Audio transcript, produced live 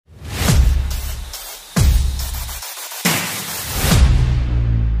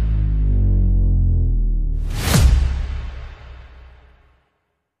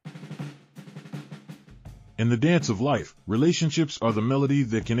the dance of life, relationships are the melody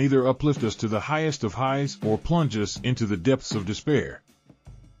that can either uplift us to the highest of highs or plunge us into the depths of despair.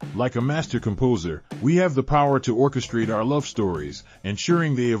 Like a master composer, we have the power to orchestrate our love stories,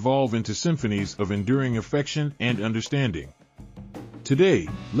 ensuring they evolve into symphonies of enduring affection and understanding. Today,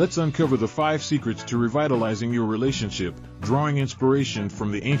 let's uncover the 5 secrets to revitalizing your relationship, drawing inspiration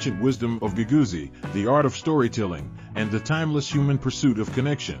from the ancient wisdom of Giguzi, the art of storytelling, and the timeless human pursuit of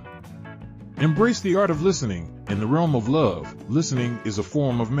connection. Embrace the art of listening. In the realm of love, listening is a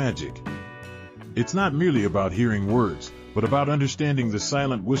form of magic. It's not merely about hearing words, but about understanding the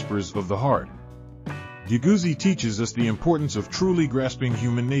silent whispers of the heart. Giguzi teaches us the importance of truly grasping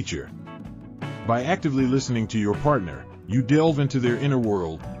human nature. By actively listening to your partner, you delve into their inner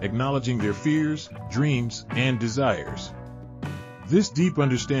world, acknowledging their fears, dreams, and desires. This deep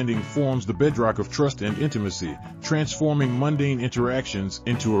understanding forms the bedrock of trust and intimacy, transforming mundane interactions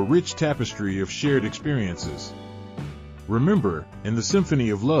into a rich tapestry of shared experiences. Remember, in the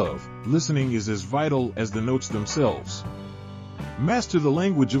symphony of love, listening is as vital as the notes themselves. Master the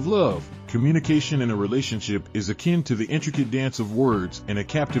language of love. Communication in a relationship is akin to the intricate dance of words in a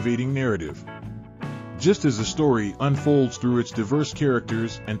captivating narrative. Just as a story unfolds through its diverse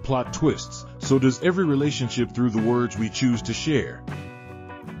characters and plot twists, so does every relationship through the words we choose to share.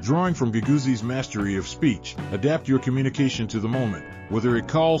 Drawing from Giguzi's mastery of speech, adapt your communication to the moment, whether it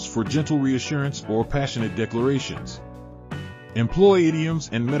calls for gentle reassurance or passionate declarations. Employ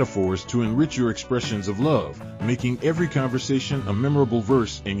idioms and metaphors to enrich your expressions of love, making every conversation a memorable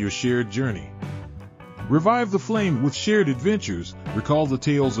verse in your shared journey. Revive the flame with shared adventures. Recall the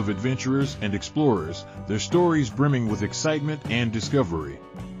tales of adventurers and explorers, their stories brimming with excitement and discovery.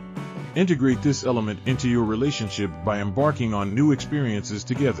 Integrate this element into your relationship by embarking on new experiences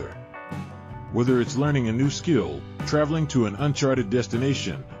together. Whether it's learning a new skill, traveling to an uncharted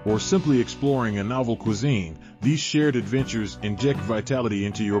destination, or simply exploring a novel cuisine, these shared adventures inject vitality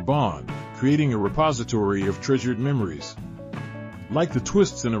into your bond, creating a repository of treasured memories. Like the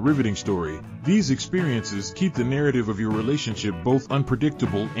twists in a riveting story, these experiences keep the narrative of your relationship both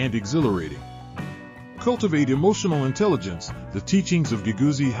unpredictable and exhilarating. Cultivate emotional intelligence. The teachings of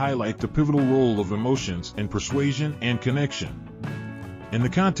Giguzi highlight the pivotal role of emotions in persuasion and connection. In the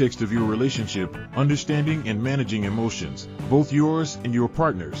context of your relationship, understanding and managing emotions, both yours and your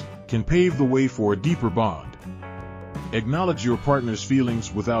partner's, can pave the way for a deeper bond. Acknowledge your partner's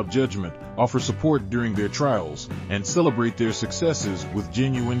feelings without judgment, offer support during their trials, and celebrate their successes with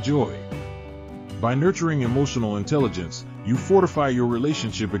genuine joy. By nurturing emotional intelligence, you fortify your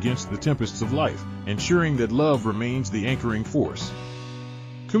relationship against the tempests of life, ensuring that love remains the anchoring force.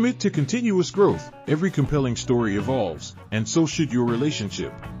 Commit to continuous growth. Every compelling story evolves, and so should your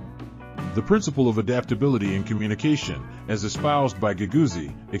relationship. The principle of adaptability in communication, as espoused by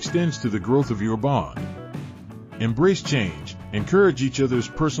Giguzi, extends to the growth of your bond. Embrace change, encourage each other's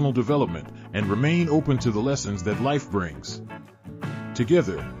personal development, and remain open to the lessons that life brings.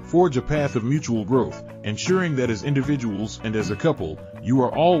 Together, forge a path of mutual growth, ensuring that as individuals and as a couple, you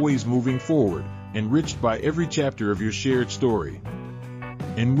are always moving forward, enriched by every chapter of your shared story.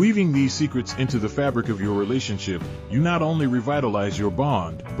 In weaving these secrets into the fabric of your relationship, you not only revitalize your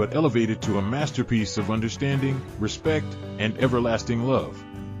bond, but elevate it to a masterpiece of understanding, respect, and everlasting love.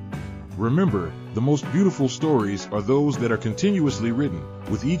 Remember, the most beautiful stories are those that are continuously written,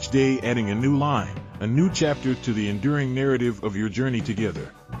 with each day adding a new line, a new chapter to the enduring narrative of your journey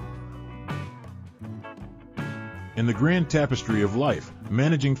together. In the grand tapestry of life,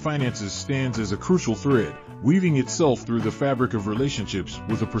 managing finances stands as a crucial thread, weaving itself through the fabric of relationships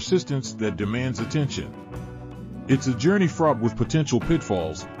with a persistence that demands attention. It's a journey fraught with potential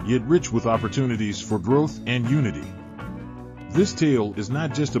pitfalls, yet rich with opportunities for growth and unity. This tale is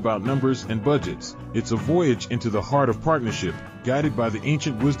not just about numbers and budgets, it's a voyage into the heart of partnership, guided by the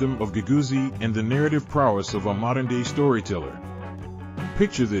ancient wisdom of Giguzi and the narrative prowess of a modern-day storyteller.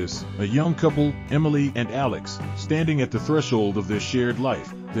 Picture this, a young couple, Emily and Alex, standing at the threshold of their shared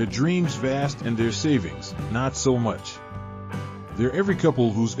life, their dreams vast and their savings, not so much. They're every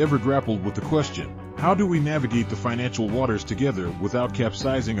couple who's ever grappled with the question, how do we navigate the financial waters together without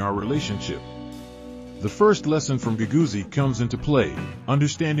capsizing our relationship? The first lesson from Giguzi comes into play,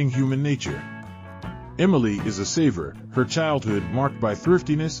 understanding human nature. Emily is a saver, her childhood marked by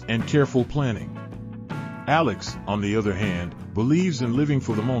thriftiness and careful planning. Alex, on the other hand, believes in living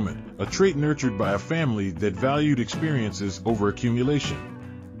for the moment, a trait nurtured by a family that valued experiences over accumulation.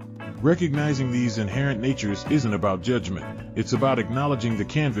 Recognizing these inherent natures isn't about judgment, it's about acknowledging the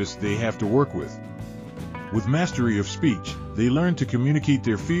canvas they have to work with. With mastery of speech, they learn to communicate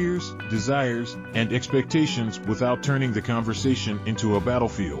their fears, desires, and expectations without turning the conversation into a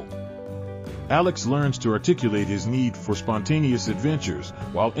battlefield. Alex learns to articulate his need for spontaneous adventures,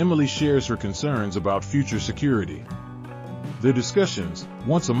 while Emily shares her concerns about future security. Their discussions,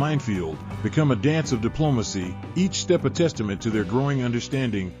 once a minefield, become a dance of diplomacy, each step a testament to their growing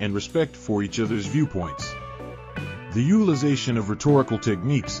understanding and respect for each other's viewpoints. The utilization of rhetorical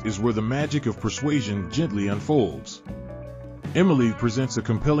techniques is where the magic of persuasion gently unfolds. Emily presents a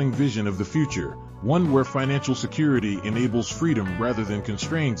compelling vision of the future, one where financial security enables freedom rather than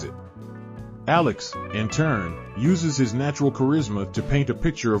constrains it. Alex, in turn, uses his natural charisma to paint a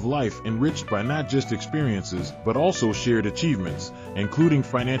picture of life enriched by not just experiences but also shared achievements, including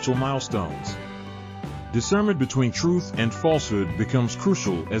financial milestones. Discernment between truth and falsehood becomes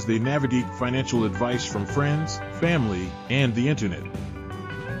crucial as they navigate financial advice from friends, family, and the internet.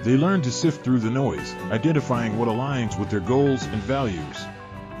 They learn to sift through the noise, identifying what aligns with their goals and values.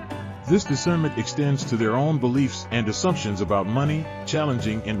 This discernment extends to their own beliefs and assumptions about money,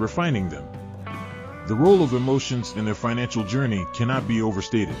 challenging and refining them. The role of emotions in their financial journey cannot be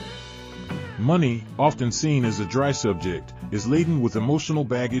overstated. Money, often seen as a dry subject, is laden with emotional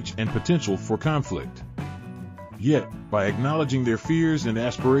baggage and potential for conflict. Yet, by acknowledging their fears and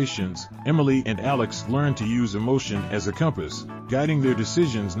aspirations, Emily and Alex learn to use emotion as a compass, guiding their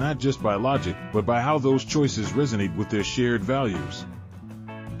decisions not just by logic but by how those choices resonate with their shared values.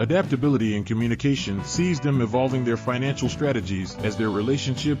 Adaptability in communication sees them evolving their financial strategies as their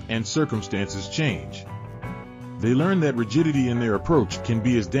relationship and circumstances change. They learn that rigidity in their approach can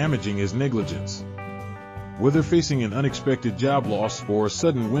be as damaging as negligence. Whether facing an unexpected job loss or a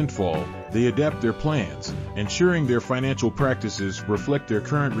sudden windfall, they adapt their plans, ensuring their financial practices reflect their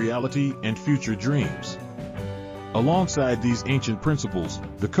current reality and future dreams. Alongside these ancient principles,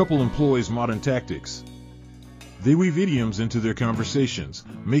 the couple employs modern tactics. They weave idioms into their conversations,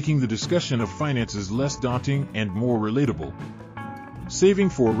 making the discussion of finances less daunting and more relatable.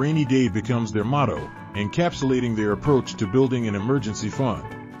 Saving for a rainy day becomes their motto, encapsulating their approach to building an emergency fund.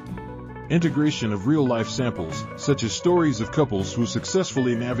 Integration of real-life samples, such as stories of couples who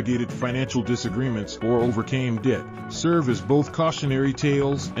successfully navigated financial disagreements or overcame debt, serve as both cautionary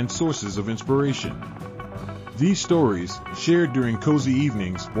tales and sources of inspiration. These stories, shared during cozy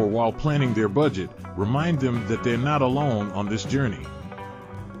evenings or while planning their budget, remind them that they're not alone on this journey.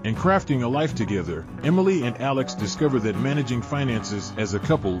 In crafting a life together, Emily and Alex discover that managing finances as a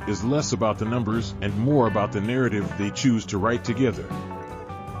couple is less about the numbers and more about the narrative they choose to write together.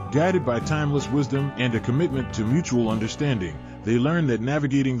 Guided by timeless wisdom and a commitment to mutual understanding, they learn that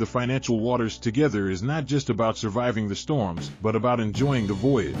navigating the financial waters together is not just about surviving the storms, but about enjoying the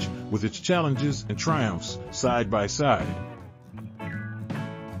voyage, with its challenges and triumphs, side by side.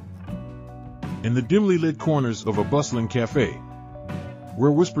 In the dimly lit corners of a bustling cafe,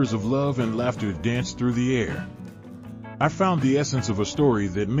 where whispers of love and laughter dance through the air, I found the essence of a story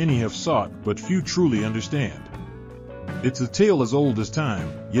that many have sought but few truly understand. It's a tale as old as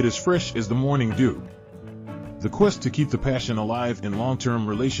time, yet as fresh as the morning dew. The quest to keep the passion alive in long-term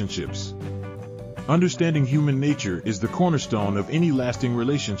relationships. Understanding human nature is the cornerstone of any lasting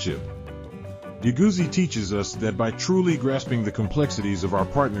relationship. Deguzi teaches us that by truly grasping the complexities of our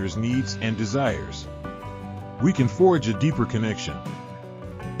partner's needs and desires, we can forge a deeper connection.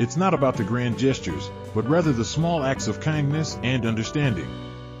 It's not about the grand gestures, but rather the small acts of kindness and understanding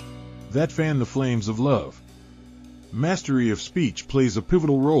that fan the flames of love. Mastery of speech plays a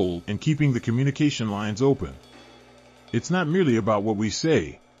pivotal role in keeping the communication lines open. It's not merely about what we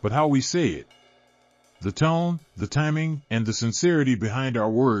say, but how we say it. The tone, the timing, and the sincerity behind our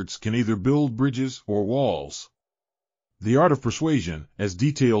words can either build bridges or walls. The art of persuasion, as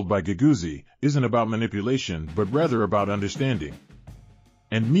detailed by Deguzi, isn't about manipulation but rather about understanding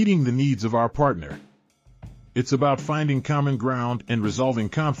and meeting the needs of our partner. It's about finding common ground and resolving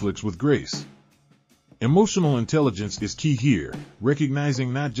conflicts with grace. Emotional intelligence is key here,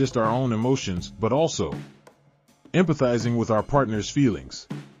 recognizing not just our own emotions but also empathizing with our partner's feelings.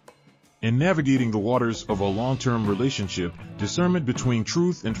 In navigating the waters of a long-term relationship, discernment between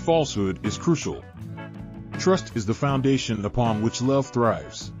truth and falsehood is crucial. Trust is the foundation upon which love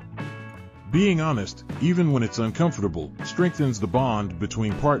thrives. Being honest, even when it's uncomfortable, strengthens the bond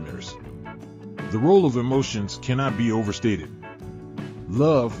between partners. The role of emotions cannot be overstated.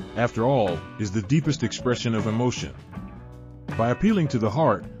 Love, after all, is the deepest expression of emotion. By appealing to the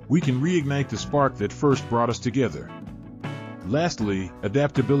heart, we can reignite the spark that first brought us together. Lastly,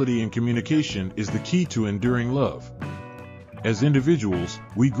 adaptability in communication is the key to enduring love. As individuals,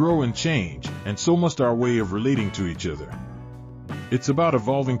 we grow and change, and so must our way of relating to each other. It's about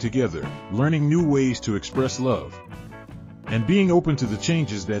evolving together, learning new ways to express love, and being open to the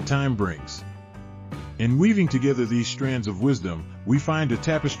changes that time brings. In weaving together these strands of wisdom, we find a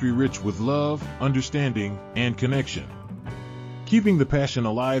tapestry rich with love, understanding, and connection. Keeping the passion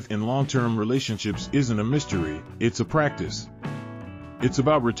alive in long-term relationships isn't a mystery, it's a practice. It's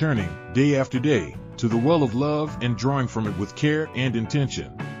about returning, day after day, to the well of love and drawing from it with care and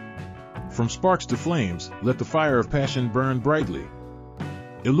intention. From sparks to flames, let the fire of passion burn brightly,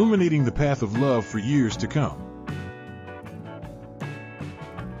 illuminating the path of love for years to come.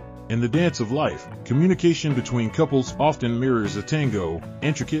 In the dance of life, communication between couples often mirrors a tango,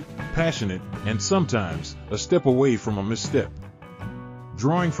 intricate, passionate, and sometimes a step away from a misstep.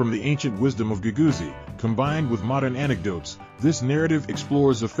 Drawing from the ancient wisdom of Giguzi, combined with modern anecdotes, this narrative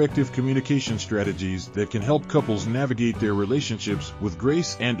explores effective communication strategies that can help couples navigate their relationships with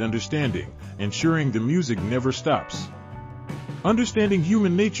grace and understanding, ensuring the music never stops. Understanding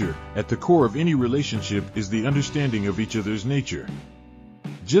human nature, at the core of any relationship is the understanding of each other's nature.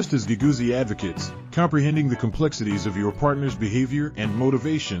 Just as Giguzi advocates, comprehending the complexities of your partner's behavior and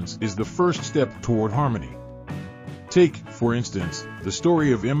motivations is the first step toward harmony. Take, for instance, the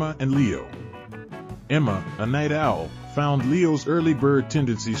story of Emma and Leo. Emma, a night owl, found Leo's early bird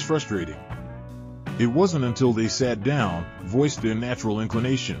tendencies frustrating. It wasn't until they sat down, voiced their natural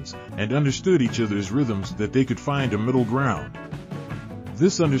inclinations, and understood each other's rhythms that they could find a middle ground.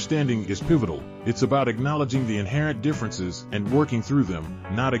 This understanding is pivotal. It's about acknowledging the inherent differences and working through them,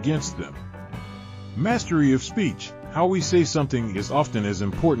 not against them. Mastery of speech. How we say something is often as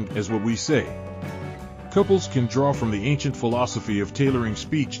important as what we say. Couples can draw from the ancient philosophy of tailoring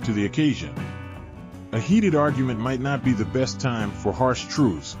speech to the occasion. A heated argument might not be the best time for harsh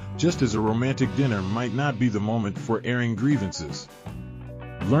truths, just as a romantic dinner might not be the moment for airing grievances.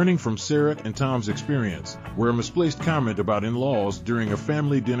 Learning from Sarah and Tom's experience, where a misplaced comment about in-laws during a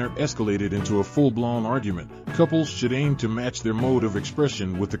family dinner escalated into a full-blown argument, couples should aim to match their mode of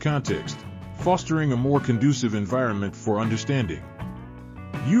expression with the context, fostering a more conducive environment for understanding.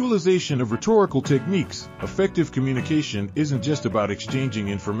 Utilization of rhetorical techniques. Effective communication isn't just about exchanging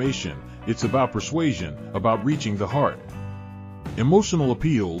information, it's about persuasion, about reaching the heart. Emotional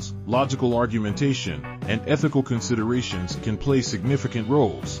appeals, logical argumentation, and ethical considerations can play significant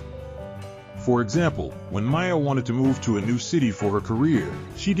roles. For example, when Maya wanted to move to a new city for her career,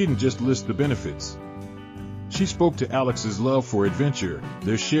 she didn't just list the benefits. She spoke to Alex's love for adventure,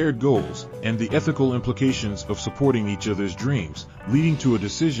 their shared goals, and the ethical implications of supporting each other's dreams, leading to a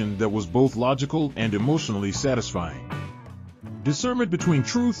decision that was both logical and emotionally satisfying. Discernment between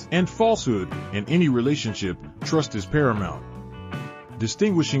truth and falsehood. In any relationship, trust is paramount.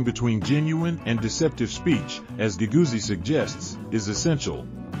 Distinguishing between genuine and deceptive speech, as Giguzi suggests, is essential.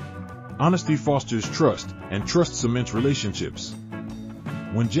 Honesty fosters trust, and trust cements relationships.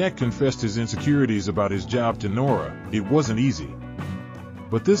 When Jack confessed his insecurities about his job to Nora, it wasn't easy.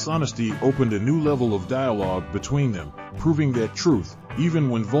 But this honesty opened a new level of dialogue between them, proving that truth,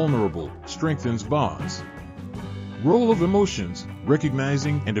 even when vulnerable, strengthens bonds. Role of emotions.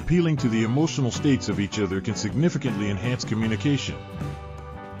 Recognizing and appealing to the emotional states of each other can significantly enhance communication.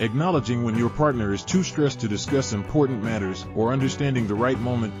 Acknowledging when your partner is too stressed to discuss important matters or understanding the right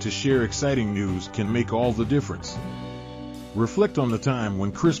moment to share exciting news can make all the difference. Reflect on the time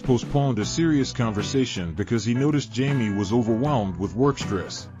when Chris postponed a serious conversation because he noticed Jamie was overwhelmed with work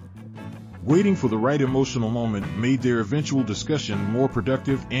stress. Waiting for the right emotional moment made their eventual discussion more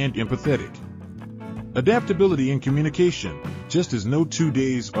productive and empathetic. Adaptability in communication. Just as no 2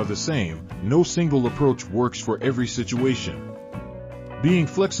 days are the same, no single approach works for every situation. Being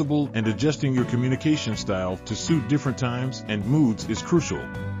flexible and adjusting your communication style to suit different times and moods is crucial.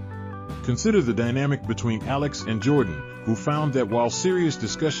 Consider the dynamic between Alex and Jordan, who found that while serious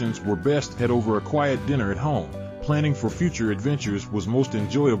discussions were best had over a quiet dinner at home, planning for future adventures was most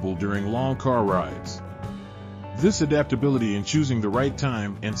enjoyable during long car rides. This adaptability in choosing the right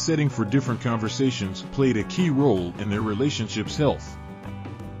time and setting for different conversations played a key role in their relationship's health.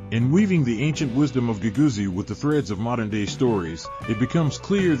 In weaving the ancient wisdom of Giguzi with the threads of modern-day stories, it becomes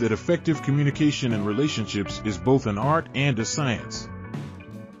clear that effective communication in relationships is both an art and a science.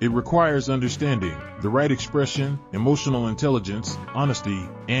 It requires understanding, the right expression, emotional intelligence, honesty,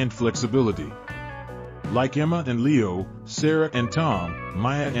 and flexibility. Like Emma and Leo, Sarah and Tom,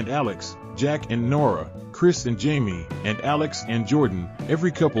 Maya and Alex, Jack and Nora, Chris and Jamie, and Alex and Jordan,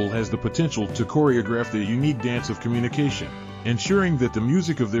 every couple has the potential to choreograph their unique dance of communication, ensuring that the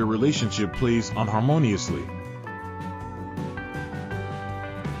music of their relationship plays on harmoniously.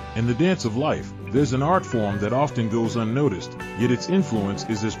 In the dance of life, there's an art form that often goes unnoticed, yet its influence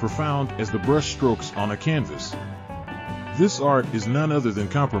is as profound as the brush strokes on a canvas. This art is none other than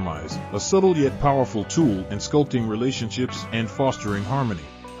compromise, a subtle yet powerful tool in sculpting relationships and fostering harmony.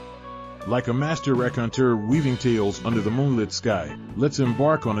 Like a master raconteur weaving tales under the moonlit sky, let's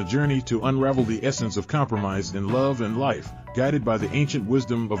embark on a journey to unravel the essence of compromise in love and life, guided by the ancient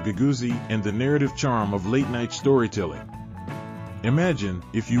wisdom of Giguzi and the narrative charm of late-night storytelling. Imagine,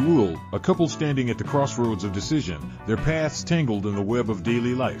 if you will, a couple standing at the crossroads of decision, their paths tangled in the web of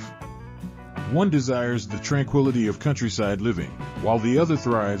daily life. One desires the tranquility of countryside living, while the other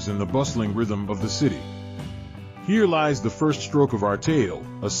thrives in the bustling rhythm of the city. Here lies the first stroke of our tale,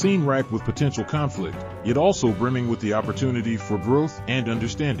 a scene ripe with potential conflict, yet also brimming with the opportunity for growth and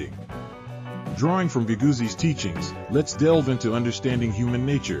understanding. Drawing from Giguzi's teachings, let's delve into understanding human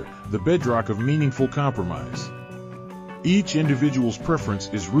nature, the bedrock of meaningful compromise. Each individual's preference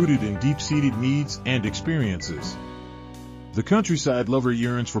is rooted in deep-seated needs and experiences. The countryside lover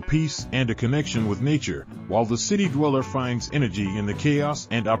yearns for peace and a connection with nature, while the city dweller finds energy in the chaos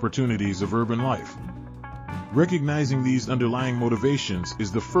and opportunities of urban life. Recognizing these underlying motivations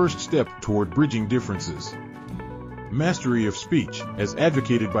is the first step toward bridging differences. Mastery of speech, as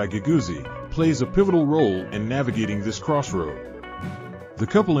advocated by Giguzi, plays a pivotal role in navigating this crossroad. The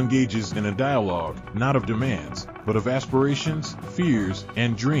couple engages in a dialogue, not of demands, but of aspirations, fears,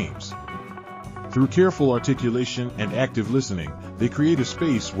 and dreams. Through careful articulation and active listening, they create a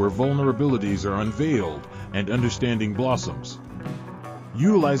space where vulnerabilities are unveiled and understanding blossoms.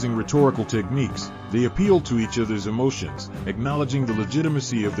 Utilizing rhetorical techniques, they appeal to each other's emotions, acknowledging the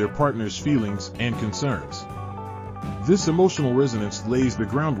legitimacy of their partner's feelings and concerns. This emotional resonance lays the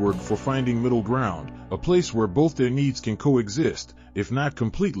groundwork for finding middle ground, a place where both their needs can coexist, if not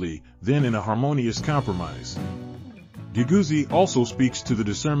completely, then in a harmonious compromise. Giguzi also speaks to the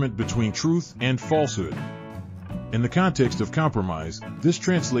discernment between truth and falsehood. In the context of compromise, this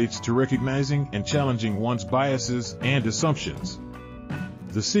translates to recognizing and challenging one's biases and assumptions.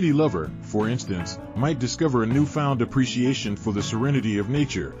 The city lover, for instance, might discover a newfound appreciation for the serenity of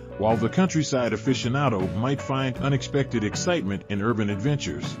nature, while the countryside aficionado might find unexpected excitement in urban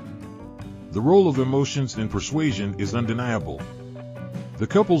adventures. The role of emotions in persuasion is undeniable. The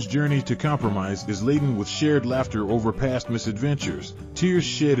couple's journey to compromise is laden with shared laughter over past misadventures, tears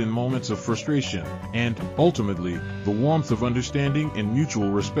shed in moments of frustration, and, ultimately, the warmth of understanding and mutual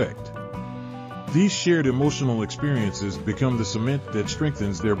respect. These shared emotional experiences become the cement that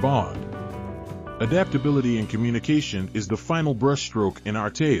strengthens their bond. Adaptability and communication is the final brushstroke in our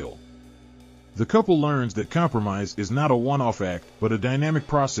tale. The couple learns that compromise is not a one-off act, but a dynamic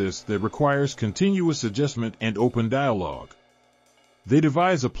process that requires continuous adjustment and open dialogue. They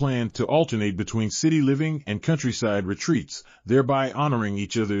devise a plan to alternate between city living and countryside retreats, thereby honoring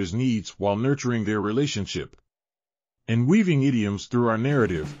each other's needs while nurturing their relationship. In weaving idioms through our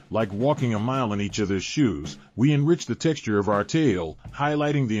narrative, like walking a mile in each other's shoes, we enrich the texture of our tale,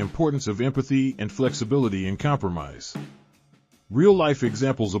 highlighting the importance of empathy and flexibility in compromise. Real-life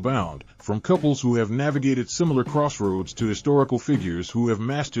examples abound, from couples who have navigated similar crossroads to historical figures who have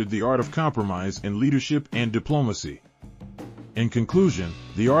mastered the art of compromise in leadership and diplomacy. In conclusion,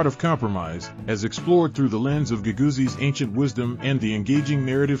 the art of compromise, as explored through the lens of Giguzi's ancient wisdom and the engaging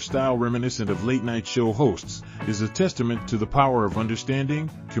narrative style reminiscent of late-night show hosts, is a testament to the power of understanding,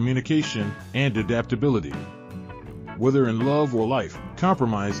 communication, and adaptability. Whether in love or life,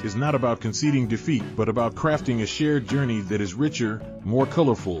 compromise is not about conceding defeat but about crafting a shared journey that is richer, more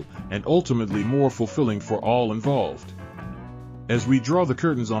colorful, and ultimately more fulfilling for all involved. As we draw the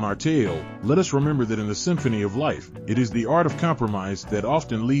curtains on our tale, let us remember that in the symphony of life, it is the art of compromise that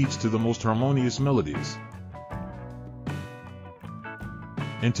often leads to the most harmonious melodies.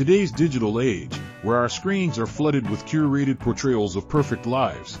 In today's digital age, where our screens are flooded with curated portrayals of perfect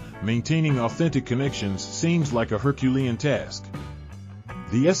lives, maintaining authentic connections seems like a Herculean task.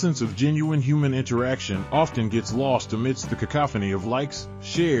 The essence of genuine human interaction often gets lost amidst the cacophony of likes,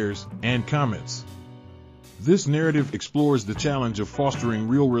 shares, and comments. This narrative explores the challenge of fostering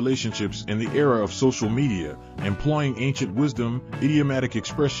real relationships in the era of social media, employing ancient wisdom, idiomatic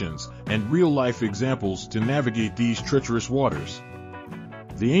expressions, and real-life examples to navigate these treacherous waters.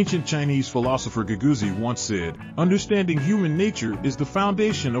 The ancient Chinese philosopher Giguzi once said, "Understanding human nature is the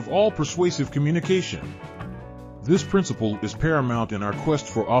foundation of all persuasive communication." This principle is paramount in our quest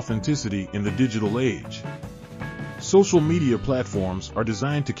for authenticity in the digital age. Social media platforms are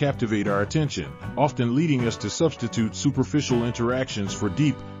designed to captivate our attention, often leading us to substitute superficial interactions for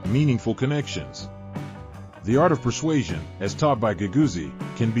deep, meaningful connections. The art of persuasion, as taught by Giguzi,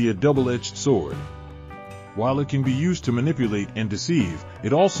 can be a double-edged sword. While it can be used to manipulate and deceive,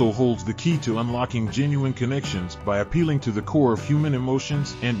 it also holds the key to unlocking genuine connections by appealing to the core of human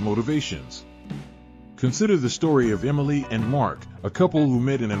emotions and motivations. Consider the story of Emily and Mark, a couple who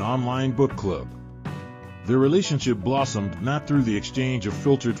met in an online book club. Their relationship blossomed not through the exchange of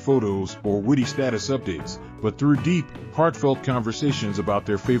filtered photos or witty status updates, but through deep, heartfelt conversations about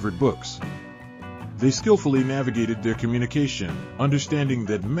their favorite books. They skillfully navigated their communication, understanding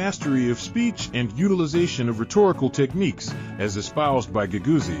that mastery of speech and utilization of rhetorical techniques, as espoused by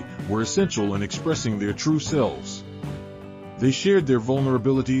Giguzzi, were essential in expressing their true selves. They shared their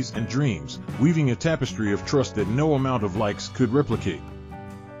vulnerabilities and dreams, weaving a tapestry of trust that no amount of likes could replicate.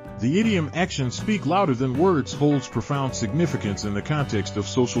 The idiom "actions speak louder than words" holds profound significance in the context of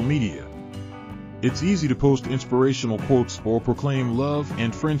social media. It's easy to post inspirational quotes or proclaim love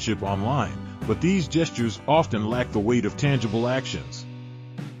and friendship online, but these gestures often lack the weight of tangible actions.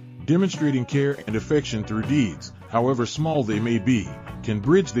 Demonstrating care and affection through deeds, however small they may be, can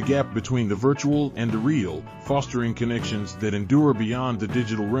bridge the gap between the virtual and the real, fostering connections that endure beyond the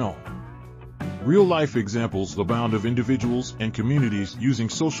digital realm. Real-life examples abound of individuals and communities using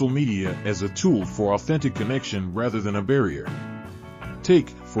social media as a tool for authentic connection rather than a barrier. Take,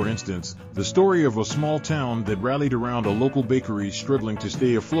 for instance, the story of a small town that rallied around a local bakery struggling to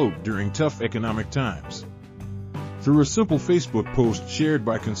stay afloat during tough economic times. Through a simple Facebook post shared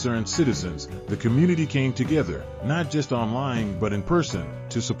by concerned citizens, the community came together, not just online but in person,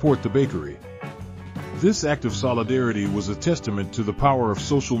 to support the bakery. This act of solidarity was a testament to the power of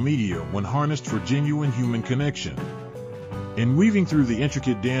social media when harnessed for genuine human connection. In weaving through the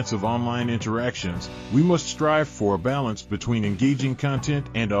intricate dance of online interactions, we must strive for a balance between engaging content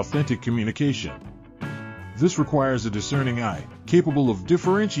and authentic communication. This requires a discerning eye, capable of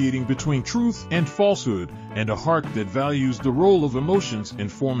differentiating between truth and falsehood, and a heart that values the role of emotions in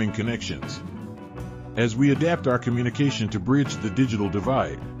forming connections. As we adapt our communication to bridge the digital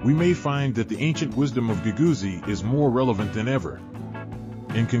divide, we may find that the ancient wisdom of Giguzzi is more relevant than ever.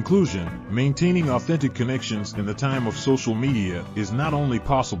 In conclusion, maintaining authentic connections in the time of social media is not only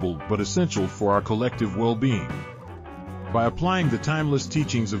possible but essential for our collective well-being. By applying the timeless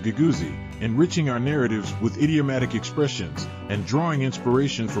teachings of Giguzzi, enriching our narratives with idiomatic expressions, and drawing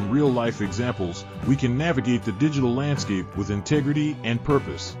inspiration from real-life examples, we can navigate the digital landscape with integrity and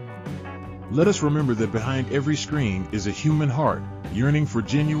purpose. Let us remember that behind every screen is a human heart, yearning for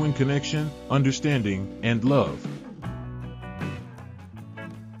genuine connection, understanding, and love.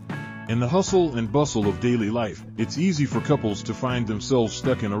 In the hustle and bustle of daily life, it's easy for couples to find themselves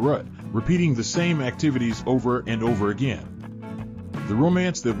stuck in a rut, repeating the same activities over and over again. The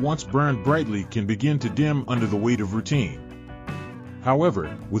romance that once burned brightly can begin to dim under the weight of routine.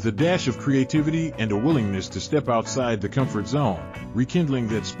 However, with a dash of creativity and a willingness to step outside the comfort zone, rekindling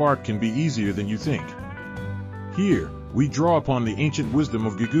that spark can be easier than you think. Here, we draw upon the ancient wisdom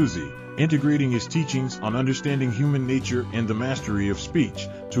of Giguzzi, integrating his teachings on understanding human nature and the mastery of speech,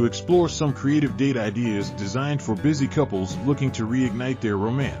 to explore some creative date ideas designed for busy couples looking to reignite their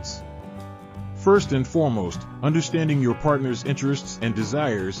romance. First and foremost, understanding your partner's interests and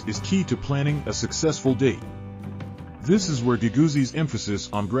desires is key to planning a successful date. This is where Giguzzi's emphasis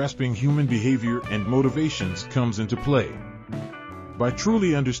on grasping human behavior and motivations comes into play. By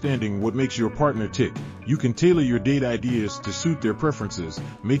truly understanding what makes your partner tick, you can tailor your date ideas to suit their preferences,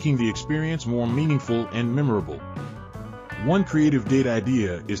 making the experience more meaningful and memorable. One creative date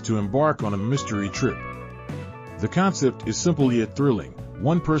idea is to embark on a mystery trip. The concept is simple yet thrilling.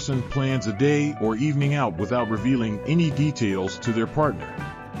 One person plans a day or evening out without revealing any details to their partner.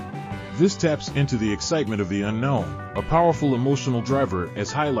 This taps into the excitement of the unknown, a powerful emotional driver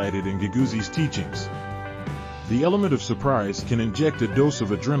as highlighted in Giguzzi's teachings. The element of surprise can inject a dose of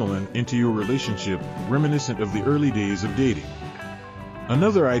adrenaline into your relationship, reminiscent of the early days of dating.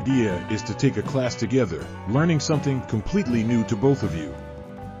 Another idea is to take a class together, learning something completely new to both of you.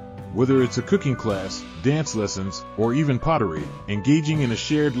 Whether it's a cooking class, dance lessons, or even pottery, engaging in a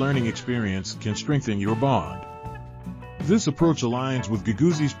shared learning experience can strengthen your bond. This approach aligns with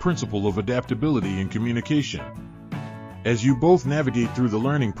Giguzzi's principle of adaptability in communication. As you both navigate through the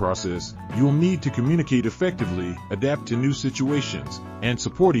learning process, you'll need to communicate effectively, adapt to new situations, and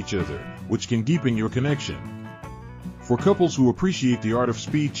support each other, which can deepen your connection. For couples who appreciate the art of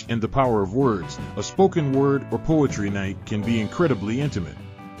speech and the power of words, a spoken word or poetry night can be incredibly intimate.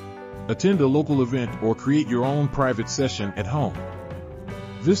 Attend a local event or create your own private session at home.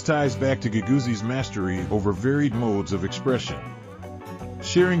 This ties back to Giguzzi's mastery over varied modes of expression.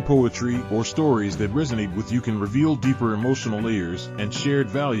 Sharing poetry or stories that resonate with you can reveal deeper emotional layers and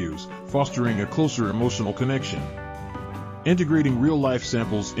shared values, fostering a closer emotional connection. Integrating real-life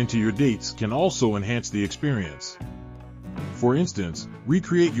samples into your dates can also enhance the experience. For instance,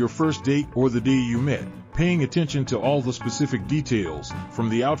 recreate your first date or the day you met, paying attention to all the specific details, from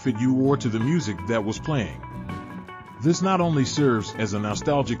the outfit you wore to the music that was playing. This not only serves as a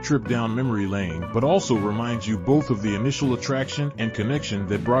nostalgic trip down memory lane, but also reminds you both of the initial attraction and connection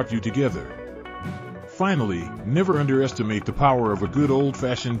that brought you together. Finally, never underestimate the power of a good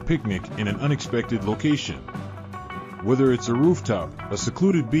old-fashioned picnic in an unexpected location. Whether it's a rooftop, a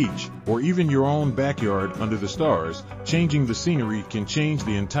secluded beach, or even your own backyard under the stars, changing the scenery can change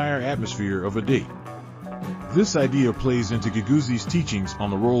the entire atmosphere of a date. This idea plays into Giguzi's teachings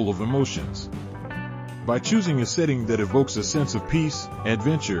on the role of emotions. By choosing a setting that evokes a sense of peace,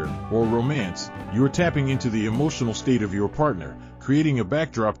 adventure, or romance, you're tapping into the emotional state of your partner, creating a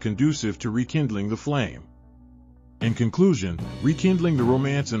backdrop conducive to rekindling the flame. In conclusion, rekindling the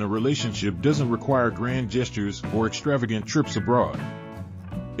romance in a relationship doesn't require grand gestures or extravagant trips abroad.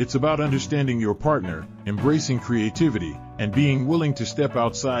 It's about understanding your partner, embracing creativity, and being willing to step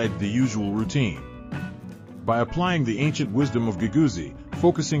outside the usual routine. By applying the ancient wisdom of Giguzi,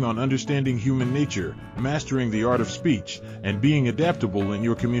 focusing on understanding human nature, mastering the art of speech, and being adaptable in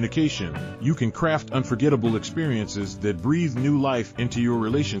your communication, you can craft unforgettable experiences that breathe new life into your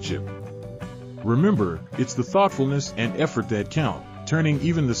relationship. Remember, it's the thoughtfulness and effort that count, turning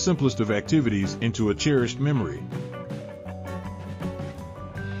even the simplest of activities into a cherished memory.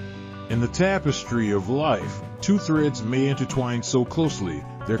 In the tapestry of life, two threads may intertwine so closely,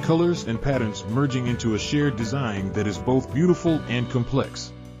 their colors and patterns merging into a shared design that is both beautiful and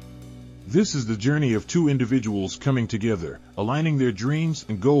complex. This is the journey of two individuals coming together, aligning their dreams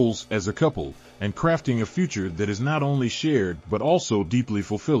and goals as a couple, and crafting a future that is not only shared but also deeply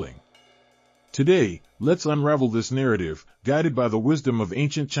fulfilling. Today, let's unravel this narrative, guided by the wisdom of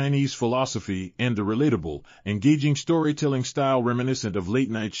ancient Chinese philosophy and the relatable, engaging storytelling style reminiscent of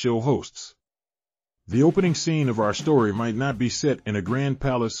late-night show hosts. The opening scene of our story might not be set in a grand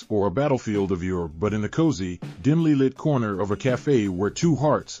palace or a battlefield of yore, but in the cozy, dimly lit corner of a cafe where two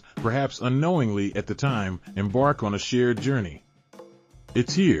hearts, perhaps unknowingly at the time, embark on a shared journey.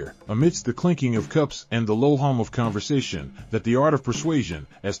 It's here, amidst the clinking of cups and the low hum of conversation, that the art of persuasion,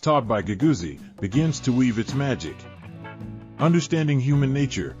 as taught by Giguzi, begins to weave its magic. Understanding human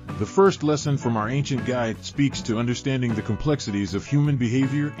nature, the first lesson from our ancient guide speaks to understanding the complexities of human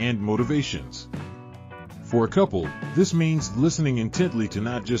behavior and motivations. For a couple, this means listening intently to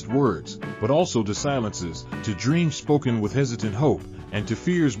not just words, but also to silences, to dreams spoken with hesitant hope, and to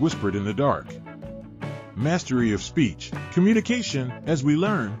fears whispered in the dark. Mastery of speech, communication, as we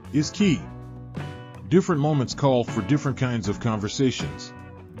learn, is key. Different moments call for different kinds of conversations.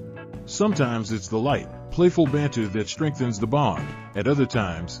 Sometimes it's the light, playful banter that strengthens the bond. At other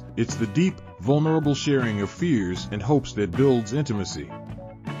times, it's the deep, vulnerable sharing of fears and hopes that builds intimacy.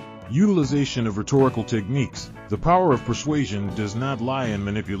 Utilization of rhetorical techniques. The power of persuasion does not lie in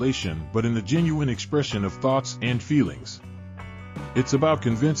manipulation, but in the genuine expression of thoughts and feelings. It's about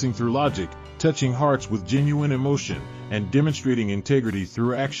convincing through logic, touching hearts with genuine emotion, and demonstrating integrity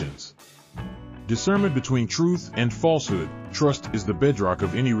through actions. Discernment between truth and falsehood. Trust is the bedrock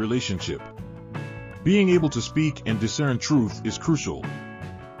of any relationship. Being able to speak and discern truth is crucial.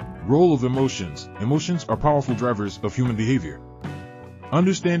 Role of emotions. Emotions are powerful drivers of human behavior.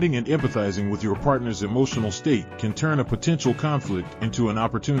 Understanding and empathizing with your partner's emotional state can turn a potential conflict into an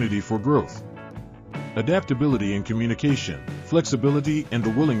opportunity for growth. Adaptability in communication, flexibility, and the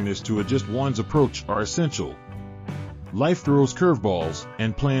willingness to adjust one's approach are essential. Life throws curveballs,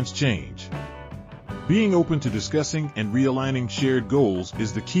 and plans change. Being open to discussing and realigning shared goals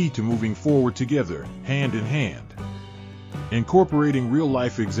is the key to moving forward together, hand in hand. Incorporating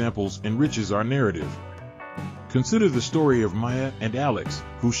real-life examples enriches our narrative. Consider the story of Maya and Alex,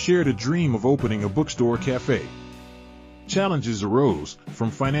 who shared a dream of opening a bookstore cafe. Challenges arose,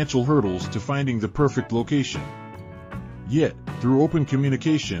 from financial hurdles to finding the perfect location. Yet, through open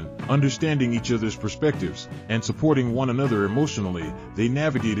communication, understanding each other's perspectives, and supporting one another emotionally, they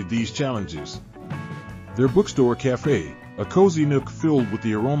navigated these challenges. Their bookstore cafe, a cozy nook filled with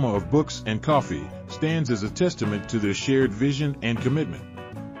the aroma of books and coffee, stands as a testament to their shared vision and commitment.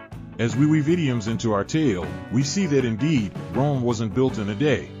 As we weave idioms into our tale, we see that indeed, Rome wasn't built in a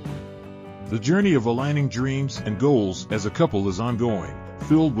day. The journey of aligning dreams and goals as a couple is ongoing,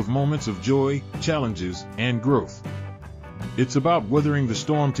 filled with moments of joy, challenges, and growth. It's about weathering the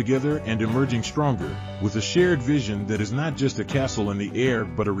storm together and emerging stronger, with a shared vision that is not just a castle in the air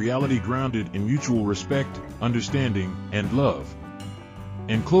but a reality grounded in mutual respect, understanding, and love.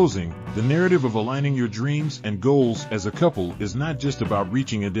 In closing, the narrative of aligning your dreams and goals as a couple is not just about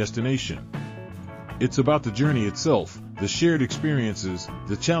reaching a destination. It's about the journey itself, the shared experiences,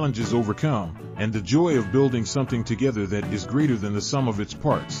 the challenges overcome, and the joy of building something together that is greater than the sum of its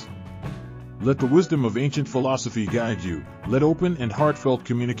parts. Let the wisdom of ancient philosophy guide you, let open and heartfelt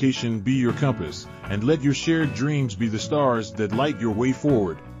communication be your compass, and let your shared dreams be the stars that light your way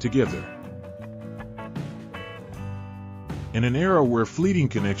forward, together. In an era where fleeting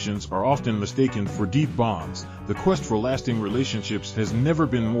connections are often mistaken for deep bonds, the quest for lasting relationships has never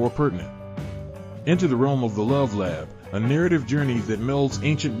been more pertinent. Enter the realm of the Love Lab, a narrative journey that melds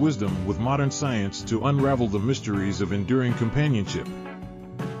ancient wisdom with modern science to unravel the mysteries of enduring companionship.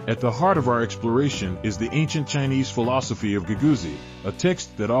 At the heart of our exploration is the ancient Chinese philosophy of Guguzi, a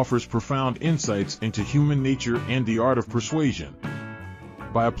text that offers profound insights into human nature and the art of persuasion.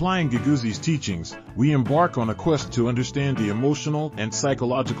 By applying Guguzi's teachings, we embark on a quest to understand the emotional and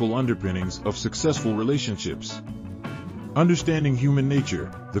psychological underpinnings of successful relationships. Understanding human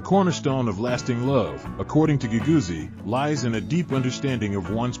nature, the cornerstone of lasting love, according to Guguzi, lies in a deep understanding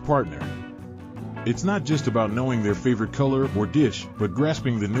of one's partner. It's not just about knowing their favorite color or dish, but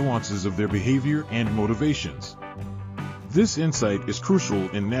grasping the nuances of their behavior and motivations. This insight is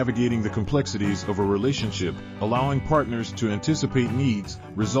crucial in navigating the complexities of a relationship, allowing partners to anticipate needs,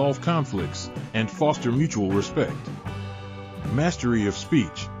 resolve conflicts, and foster mutual respect. Mastery of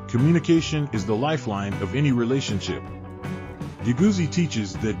speech. Communication is the lifeline of any relationship. Guguzi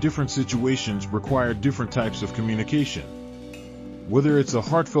teaches that different situations require different types of communication. Whether it's a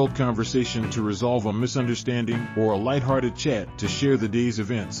heartfelt conversation to resolve a misunderstanding or a lighthearted chat to share the day's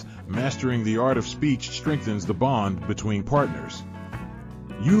events, mastering the art of speech strengthens the bond between partners.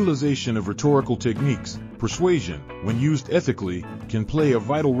 Utilization of rhetorical techniques, persuasion, when used ethically, can play a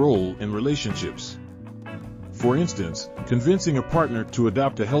vital role in relationships. For instance, convincing a partner to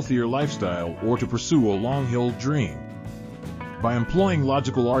adopt a healthier lifestyle or to pursue a long-held dream. By employing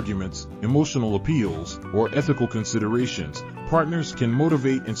logical arguments, emotional appeals, or ethical considerations, partners can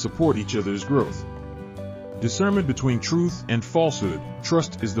motivate and support each other's growth. Discernment between truth and falsehood.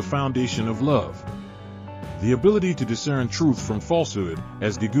 Trust is the foundation of love. The ability to discern truth from falsehood,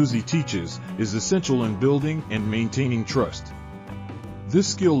 as Guguzi teaches, is essential in building and maintaining trust. This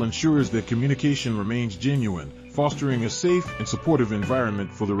skill ensures that communication remains genuine, fostering a safe and supportive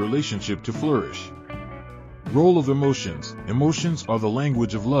environment for the relationship to flourish. Role of emotions. Emotions are the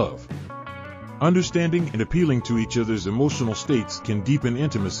language of love. Understanding and appealing to each other's emotional states can deepen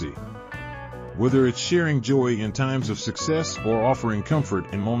intimacy. Whether it's sharing joy in times of success or offering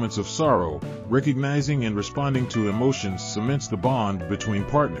comfort in moments of sorrow, recognizing and responding to emotions cements the bond between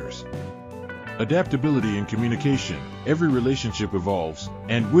partners. Adaptability in communication. Every relationship evolves,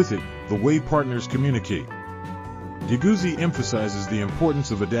 and with it, the way partners communicate. Guguzi emphasizes the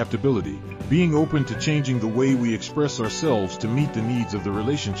importance of adaptability, being open to changing the way we express ourselves to meet the needs of the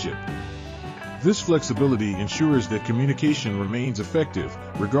relationship. This flexibility ensures that communication remains effective,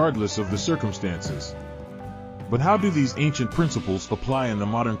 regardless of the circumstances. But how do these ancient principles apply in the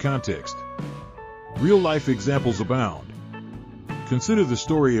modern context? Real-life examples abound. Consider the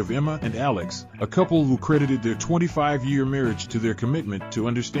story of Emma and Alex, a couple who credited their 25-year marriage to their commitment to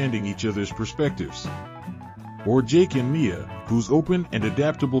understanding each other's perspectives. Or Jake and Mia, whose open and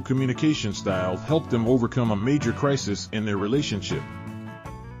adaptable communication style helped them overcome a major crisis in their relationship.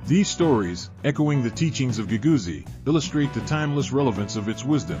 These stories, echoing the teachings of Guguzi, illustrate the timeless relevance of its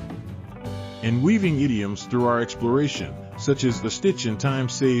wisdom. In weaving idioms through our exploration, such as "a stitch in time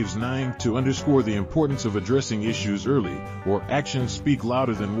saves 9" to underscore the importance of addressing issues early, or "actions speak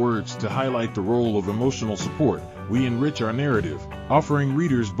louder than words" to highlight the role of emotional support, we enrich our narrative, offering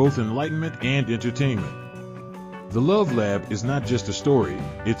readers both enlightenment and entertainment. The Love Lab is not just a story,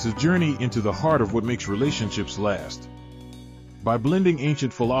 it's a journey into the heart of what makes relationships last. By blending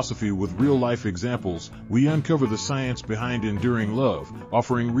ancient philosophy with real-life examples, we uncover the science behind enduring love,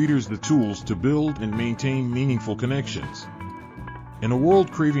 offering readers the tools to build and maintain meaningful connections. In a world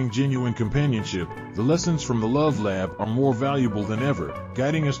craving genuine companionship, the lessons from the Love Lab are more valuable than ever,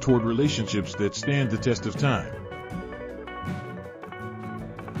 guiding us toward relationships that stand the test of time.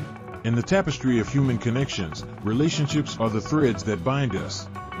 In the tapestry of human connections, relationships are the threads that bind us.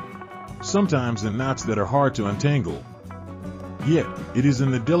 Sometimes the knots that are hard to untangle. Yet, it is in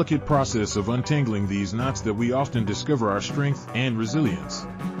the delicate process of untangling these knots that we often discover our strength and resilience.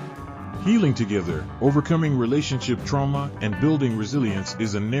 Healing together, overcoming relationship trauma, and building resilience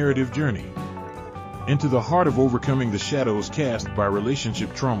is a narrative journey into the heart of overcoming the shadows cast by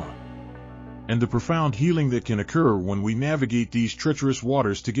relationship trauma, and the profound healing that can occur when we navigate these treacherous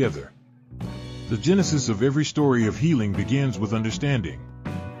waters together. The genesis of every story of healing begins with understanding,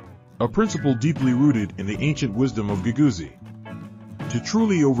 a principle deeply rooted in the ancient wisdom of Guguzi. To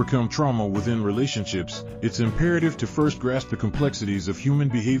truly overcome trauma within relationships, it's imperative to first grasp the complexities of human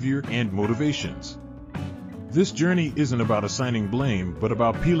behavior and motivations. This journey isn't about assigning blame, but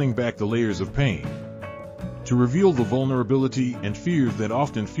about peeling back the layers of pain, to reveal the vulnerability and fears that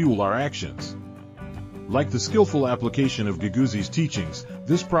often fuel our actions. Like the skillful application of Giguzi's teachings,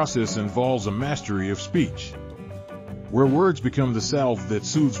 this process involves a mastery of speech, where words become the salve that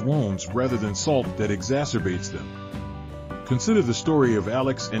soothes wounds rather than salt that exacerbates them. Consider the story of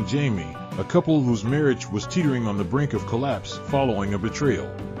Alex and Jamie, a couple whose marriage was teetering on the brink of collapse following a betrayal.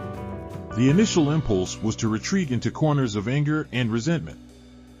 The initial impulse was to retreat into corners of anger and resentment.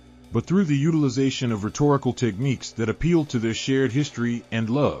 But through the utilization of rhetorical techniques that appealed to their shared history and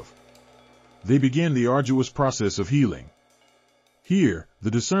love, they began the arduous process of healing. Here,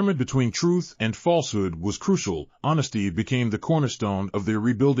 the discernment between truth and falsehood was crucial. Honesty became the cornerstone of their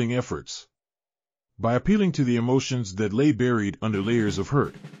rebuilding efforts. By appealing to the emotions that lay buried under layers of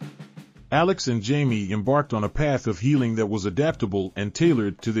hurt, Alex and Jamie embarked on a path of healing that was adaptable and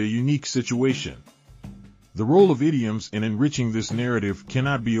tailored to their unique situation. The role of idioms in enriching this narrative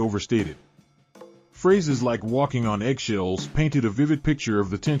cannot be overstated. Phrases like walking on eggshells painted a vivid picture of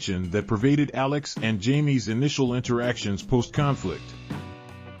the tension that pervaded Alex and Jamie's initial interactions post-conflict.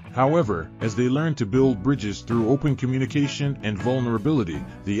 However, as they learned to build bridges through open communication and vulnerability,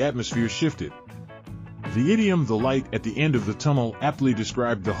 the atmosphere shifted. The idiom "the light at the end of the tunnel" aptly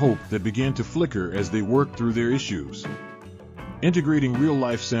described the hope that began to flicker as they worked through their issues. Integrating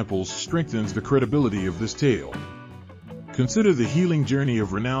real-life samples strengthens the credibility of this tale. Consider the healing journey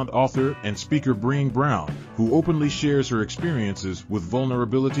of renowned author and speaker Brené Brown, who openly shares her experiences with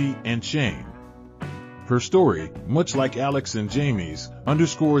vulnerability and shame. Her story, much like Alex and Jamie's,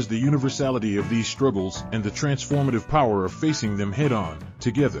 underscores the universality of these struggles and the transformative power of facing them head-on,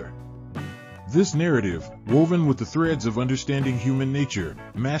 together. This narrative, woven with the threads of understanding human nature,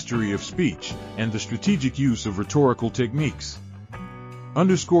 mastery of speech, and the strategic use of rhetorical techniques,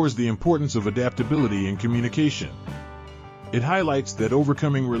 underscores the importance of adaptability in communication. It highlights that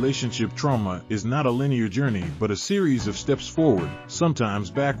overcoming relationship trauma is not a linear journey but a series of steps forward, sometimes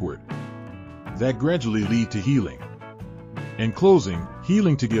backward, that gradually lead to healing. In closing,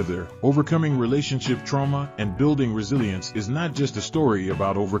 healing together, overcoming relationship trauma, and building resilience is not just a story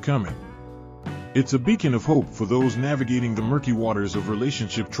about overcoming. It's a beacon of hope for those navigating the murky waters of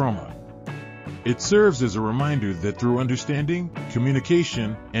relationship trauma. It serves as a reminder that through understanding,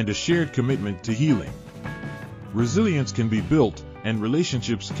 communication, and a shared commitment to healing, resilience can be built, and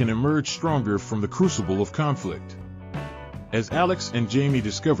relationships can emerge stronger from the crucible of conflict. As Alex and Jamie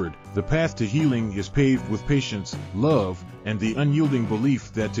discovered, the path to healing is paved with patience, love, and the unyielding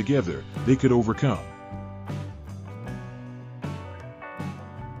belief that together, they could overcome.